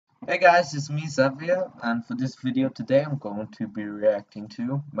Hey guys, it's me Xavier, and for this video today I'm going to be reacting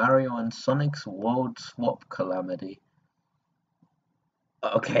to Mario and Sonic's World Swap Calamity.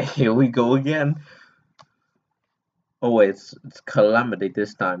 Okay, here we go again. Oh wait, it's Calamity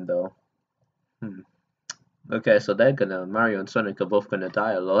this time though. Okay, so Mario and Sonic are both gonna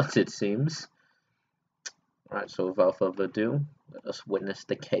die a lot it seems. Alright, so without further ado, let us witness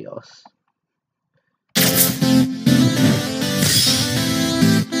the chaos.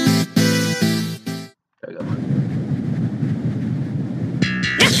 There we go.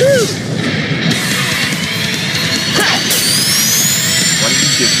 Why did you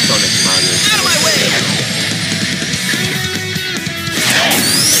give Sonic Mario? Out of my way!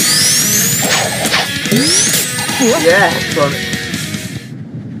 Yeah, Sonic.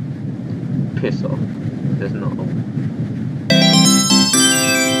 Piss off. There's no.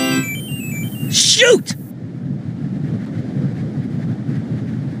 Shoot!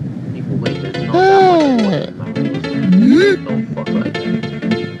 People wait, there's not that much Mario. Don't fuck like that.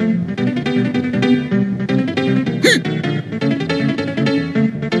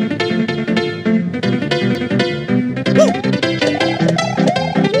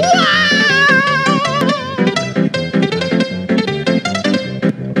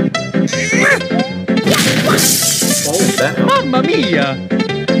 Oh, damn. Mamma mia!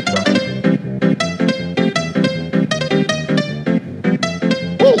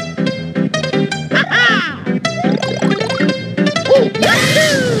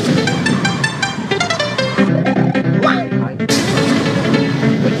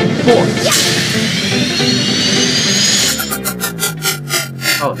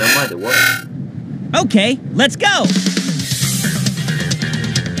 Oh, never mind, it worked. Okay, let's go!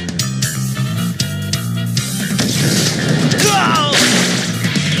 Go!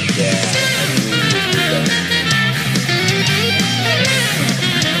 Yeah, I knew you would do that.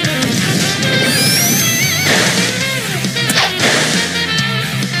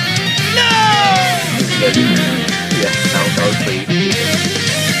 No! Yeah, that was pretty.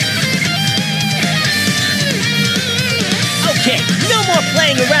 Okay, no more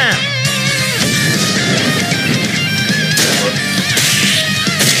playing around!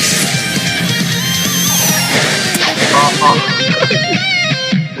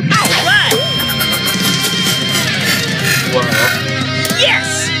 Alright! Wow. Yes!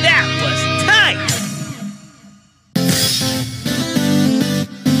 That was tight!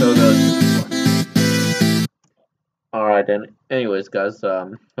 So good. Alright then. Anyways, guys,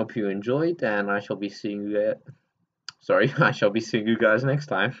 hope you enjoyed, and I shall be seeing you. Sorry, I shall be seeing you guys next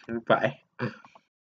time. Bye.